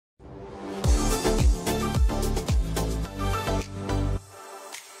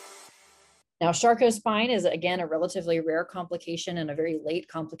Now, Charcot spine is, again, a relatively rare complication and a very late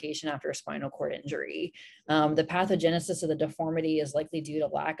complication after a spinal cord injury. The pathogenesis of the deformity is likely due to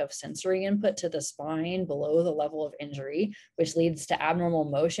lack of sensory input to the spine below the level of injury, which leads to abnormal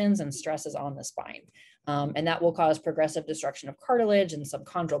motions and stresses on the spine. And that will cause progressive destruction of cartilage and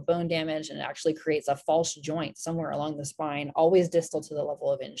subchondral bone damage, and it actually creates a false joint somewhere along the spine, always distal to the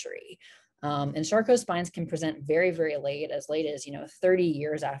level of injury. And Charcot spines can present very, very late as 30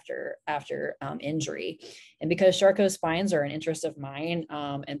 years after injury. And because Charcot spines are an interest of mine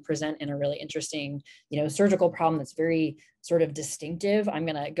and present in a really interesting, surgical problem that's very sort of distinctive, I'm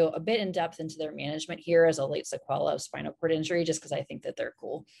going to go a bit in depth into their management here as a late sequela of spinal cord injury, just because I think that they're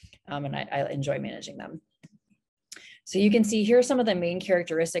cool and I enjoy managing them. So you can see here are some of the main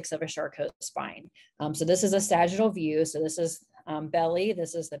characteristics of a Charcot spine. So this is a sagittal view. So this is belly,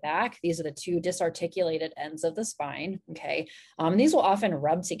 this is the back. These are the two disarticulated ends of the spine, okay? These will often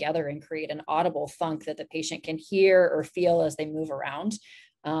rub together and create an audible thunk that the patient can hear or feel as they move around.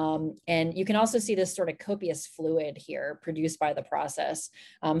 And you can also see this sort of copious fluid here produced by the process.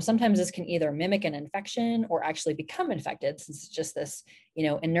 Sometimes this can either mimic an infection or actually become infected, since it's just this,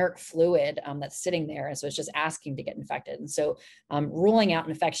 inert fluid that's sitting there. And so it's just asking to get infected. And so ruling out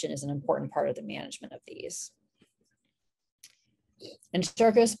infection is an important part of the management of these. And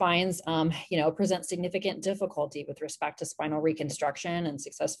Charcot spines, present significant difficulty with respect to spinal reconstruction and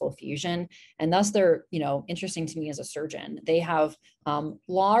successful fusion. And thus they're, interesting to me as a surgeon. They have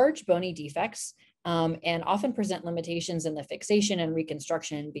large bony defects and often present limitations in the fixation and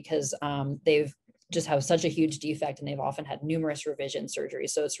reconstruction because they've just have such a huge defect, and they've often had numerous revision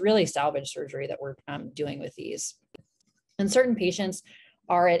surgeries. So it's really salvage surgery that we're doing with these. And certain patients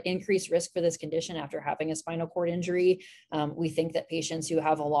are at increased risk for this condition after having a spinal cord injury. We think that patients who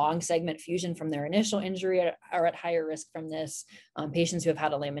have a long segment fusion from their initial injury are at higher risk from this. Patients who have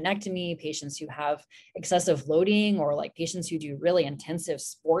had a laminectomy, patients who have excessive loading, or like patients who do really intensive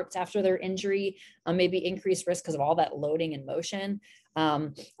sports after their injury may be increased risk because of all that loading and motion.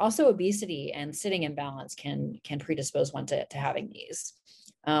 Also, obesity and sitting imbalance can predispose one to having these.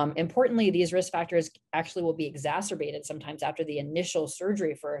 Importantly, these risk factors actually will be exacerbated sometimes after the initial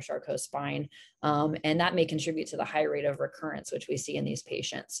surgery for a Charcot spine, and that may contribute to the high rate of recurrence, which we see in these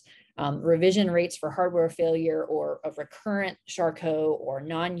patients. Revision rates for hardware failure or of recurrent Charcot or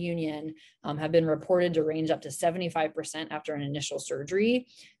non-union have been reported to range up to 75% after an initial surgery.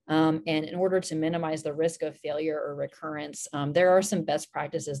 And in order to minimize the risk of failure or recurrence, there are some best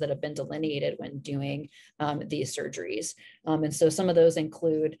practices that have been delineated when doing these surgeries. And so some of those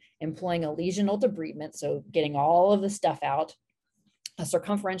include employing a lesional debridement, so getting all of the stuff out, a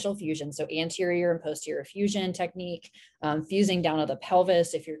circumferential fusion, so anterior and posterior fusion technique, fusing down to the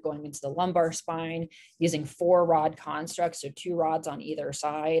pelvis if you're going into the lumbar spine, using 4-rod constructs, so 2 rods on either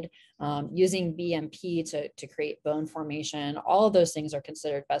side, using BMP to create bone formation. All of those things are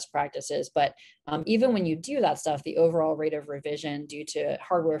considered best practices, but even when you do that stuff, the overall rate of revision due to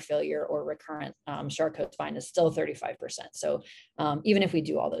hardware failure or recurrent Charcot spine is still 35%. So even if we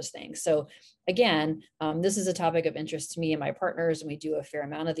do all those things. So again, this is a topic of interest to me and my partners, and we do a fair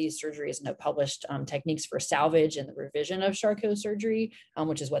amount of these surgeries and have published techniques for salvage and the revision of Charcot surgery,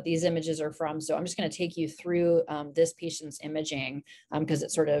 which is what these images are from. So I'm just going to take you through this patient's imaging because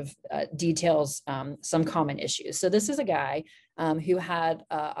it sort of details some common issues. So this is a guy who had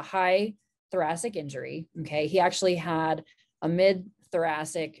a high thoracic injury. Okay, he actually had a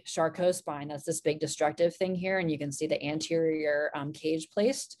mid-thoracic Charcot spine. That's this big destructive thing here, and you can see the anterior cage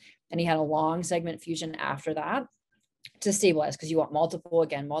placed. And he had a long segment fusion after that to stabilize, because you want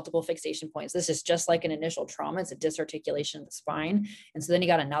multiple fixation points. This is just like an initial trauma. It's a disarticulation of the spine. And so then he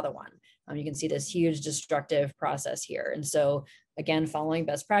got another one. You can see this huge destructive process here. And so again, following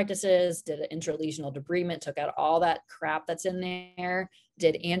best practices, did an intralesional debridement, took out all that crap that's in there,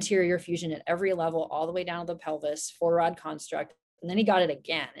 did anterior fusion at every level, all the way down to the pelvis, 4-rod construct. And then he got it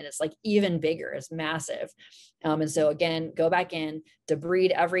again, and it's like even bigger, it's massive. And so again, go back in, debride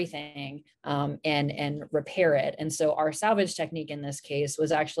everything and repair it. And so our salvage technique in this case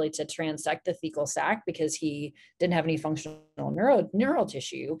was actually to transect the thecal sac because he didn't have any functional neural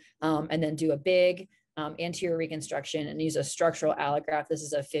tissue, and then do a big anterior reconstruction and use a structural allograft. This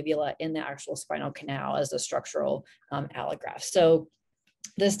is a fibula in the actual spinal canal as a structural allograft. So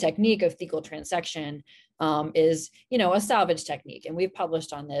this technique of thecal transection is, a salvage technique. And we've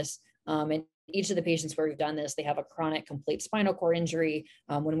published on this. And each of the patients where we've done this, they have a chronic complete spinal cord injury.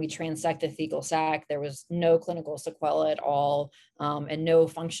 When we transect the thecal sac, there was no clinical sequela at all, and no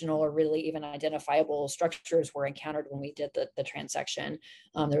functional or really even identifiable structures were encountered when we did the transection.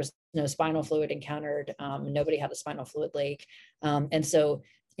 There was no spinal fluid encountered. Nobody had a spinal fluid leak. And so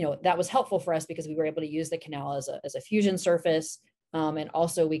that was helpful for us because we were able to use the canal as a fusion surface. And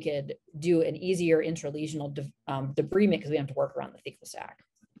also we could do an easier intralesional debridement because we have to work around the thecal sac.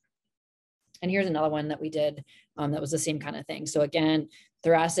 And here's another one that we did that was the same kind of thing. So again,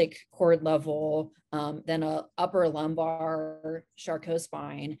 thoracic cord level, then a upper lumbar Charcot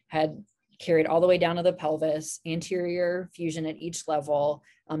spine had carried all the way down to the pelvis, anterior fusion at each level,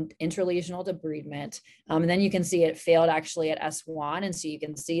 intralesional debridement. And then you can see it failed actually at S1. And so you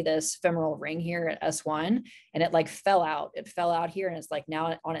can see this femoral ring here at S1, and it like fell out. It fell out here, and it's like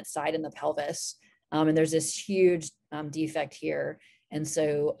now on its side in the pelvis. And there's this huge defect here. And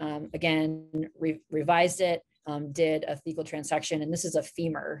so again, revised it, did a thecal transection, and this is a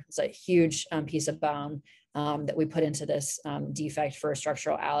femur. It's a huge piece of bone that we put into this defect for a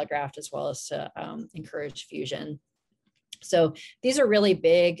structural allograft, as well as to encourage fusion. So these are really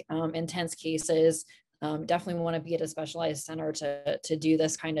big, intense cases. Definitely want to be at a specialized center to do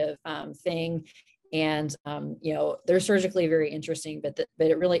this kind of thing. And, they're surgically very interesting, but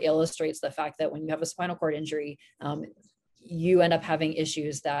it really illustrates the fact that when you have a spinal cord injury, you end up having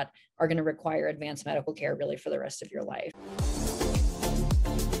issues that are going to require advanced medical care really for the rest of your life.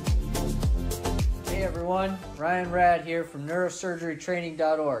 Hey everyone, Ryan Rad here from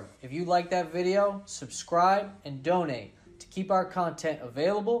neurosurgerytraining.org. If you like that video, subscribe and donate to keep our content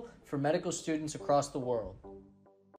available for medical students across the world.